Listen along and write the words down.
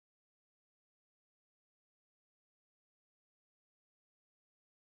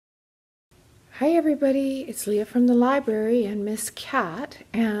Hi everybody, it's Leah from the library and Miss Kat,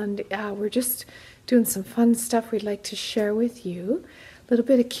 and we're just doing some fun stuff we'd like to share with you. A little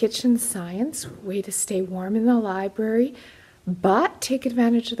bit of kitchen science, way to stay warm in the library, but take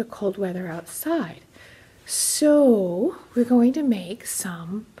advantage of the cold weather outside. So we're going to make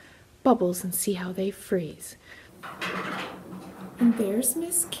some bubbles and see how they freeze. And there's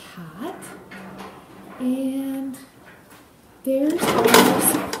Miss Kat, and there's all our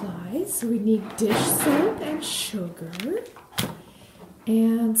supplies. So we need dish soap and sugar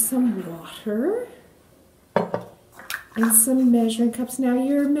and some water and some measuring cups. Now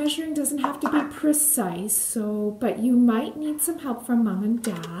your measuring doesn't have to be precise, but you might need some help from Mom and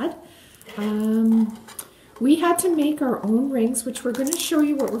Dad. We had to make our own rings, which we're going to show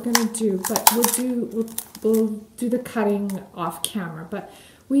you what we're going to do, but we'll do the cutting off camera. But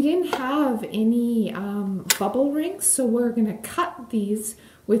we didn't have any bubble rings, so we're going to cut these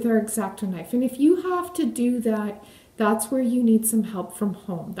with our X-Acto knife. And if you have to do that, that's where you need some help from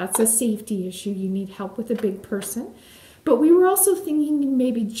home. That's a safety issue. You need help with a big person. But we were also thinking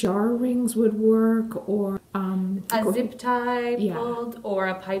maybe jar rings would work, or a zip tie pulled, or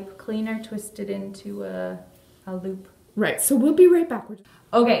a pipe cleaner twisted into a loop. Right, so we'll be right back.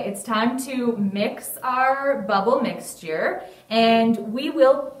 Okay, it's time to mix our bubble mixture, and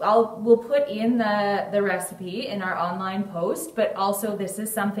we'll put in the recipe in our online post, but also this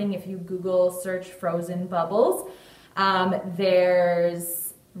is something, if you Google search frozen bubbles,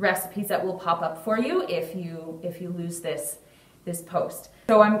 there's recipes that will pop up for you if you lose this post.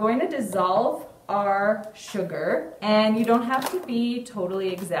 So I'm going to dissolve our sugar, and you don't have to be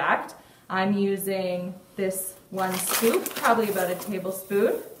totally exact. I'm using this 1 scoop, probably about a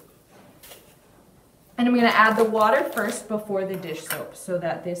tablespoon. And I'm going to add the water first before the dish soap so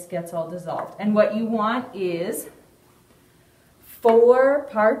that this gets all dissolved. And what you want is 4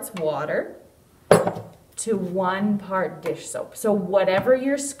 parts water to 1 part dish soap. So whatever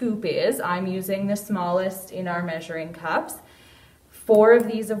your scoop is, I'm using the smallest in our measuring cups. 4 of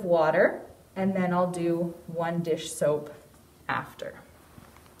these of water, and then I'll do 1 dish soap after.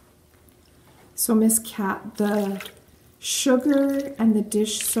 So Miss Kat, the sugar and the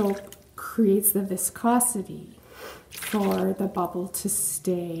dish soap creates the viscosity for the bubble to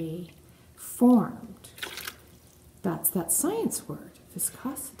stay formed. That's that science word,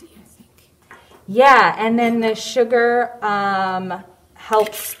 viscosity, I think. Yeah, and then the sugar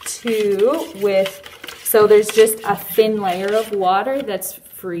helps too so there's just a thin layer of water that's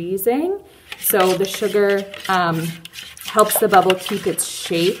freezing. So the sugar helps the bubble keep its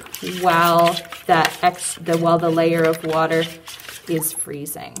shape while the layer of water is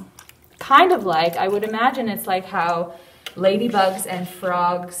freezing. Kind of like, I would imagine it's like how ladybugs and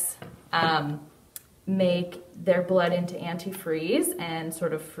frogs make their blood into antifreeze and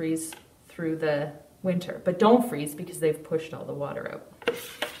sort of freeze through the winter. But don't freeze because they've pushed all the water out.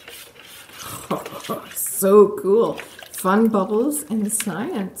 Oh, so cool. Fun bubbles and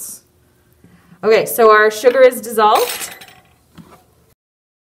science. Okay, so our sugar is dissolved.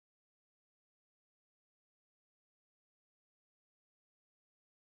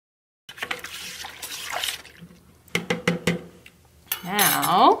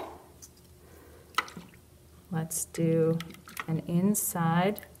 Now, let's do an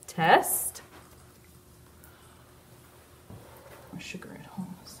inside test. Sugar at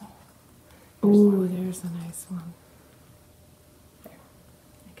home, so. Ooh, there's a nice one. There.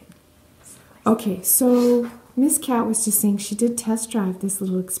 Okay, so Miss Kat was just saying she did test drive this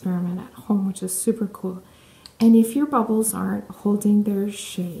little experiment at home, which is super cool. And if your bubbles aren't holding their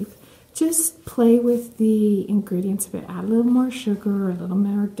shape, just play with the ingredients a bit. Add a little more sugar, a little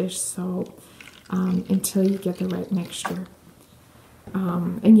more dish soap, until you get the right mixture.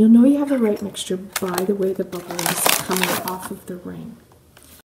 And you'll know you have the right mixture by the way the bubble is coming off of the ring.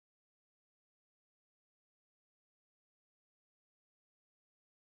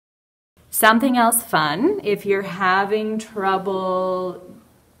 Something else fun, if you're having trouble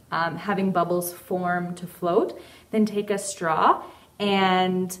having bubbles form to float, then take a straw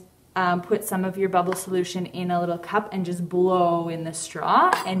and put some of your bubble solution in a little cup and just blow in the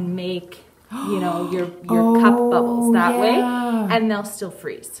straw and make, your cup bubbles that way, and they'll still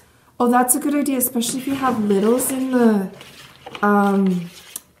freeze. Oh, that's a good idea, especially if you have littles in the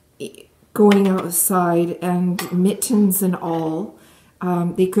going outside and mittens and all.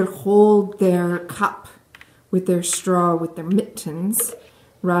 They could hold their cup with their straw with their mittens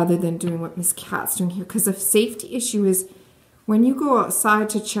rather than doing what Miss Kat's doing here. Because the safety issue is when you go outside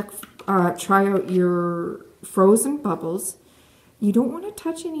to try out your frozen bubbles, you don't want to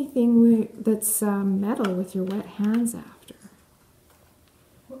touch anything that's metal with your wet hands after.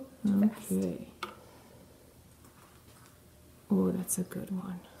 Okay. Oh, that's a good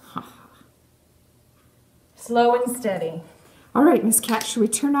one. Slow and steady. All right, Miss Kat, should we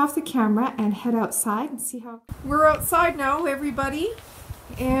turn off the camera and head outside and see how... We're outside now, everybody.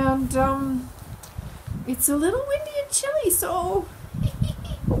 And it's a little windy and chilly, so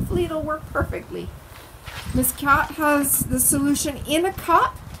hopefully it'll work perfectly. Miss Kat has the solution in a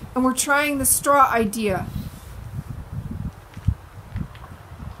cup, and we're trying the straw idea.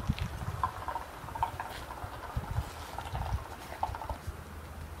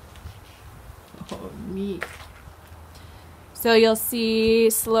 Oh, neat. So you'll see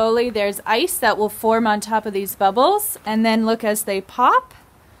slowly there's ice that will form on top of these bubbles, and then look as they pop,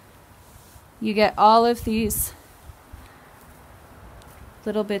 you get all of these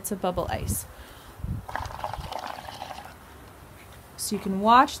little bits of bubble ice. So you can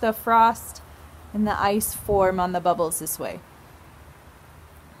watch the frost and the ice form on the bubbles this way.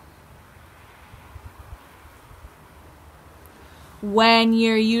 When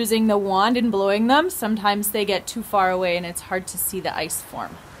you're using the wand and blowing them, sometimes they get too far away and it's hard to see the ice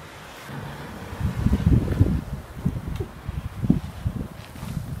form.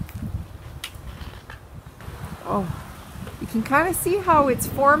 Oh, you can kind of see how it's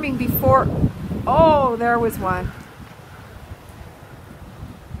forming before. Oh, there was one.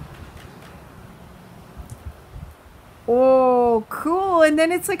 Oh, cool. And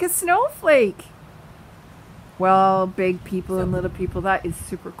then it's like a snowflake. Well, big people and little people, that is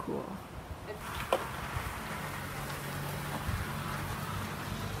super cool.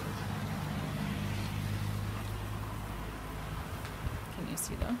 Can you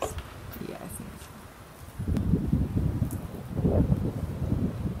see those? Yeah, I think so.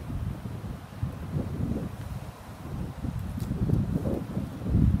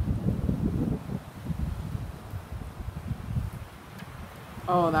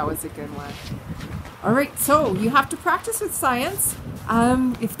 Oh, that was a good one. All right, so you have to practice with science.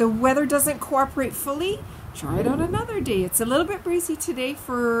 If the weather doesn't cooperate fully, try it on another day. It's a little bit breezy today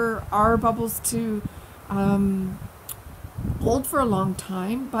for our bubbles to hold for a long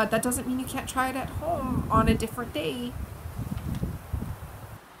time, but that doesn't mean you can't try it at home on a different day.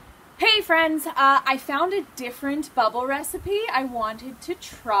 Hey friends, I found a different bubble recipe I wanted to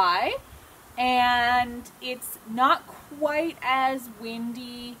try, and it's not quite as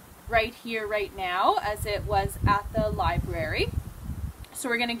windy right here, right now, as it was at the library. So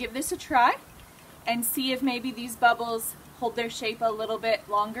we're gonna give this a try and see if maybe these bubbles hold their shape a little bit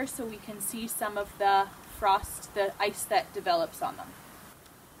longer so we can see some of the frost, the ice that develops on them.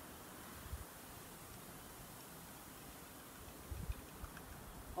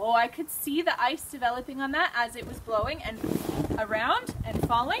 Oh, I could see the ice developing on that as it was blowing and around and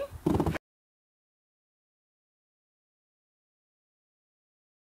falling.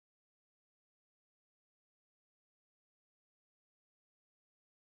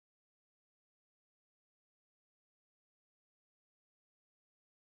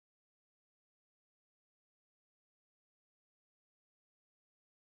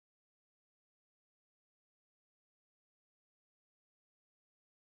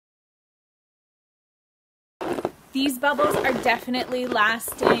 These bubbles are definitely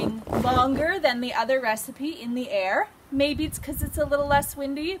lasting longer than the other recipe in the air. Maybe it's because it's a little less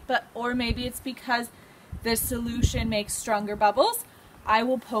windy, or maybe it's because the solution makes stronger bubbles. I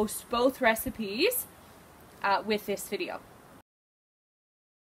will post both recipes with this video.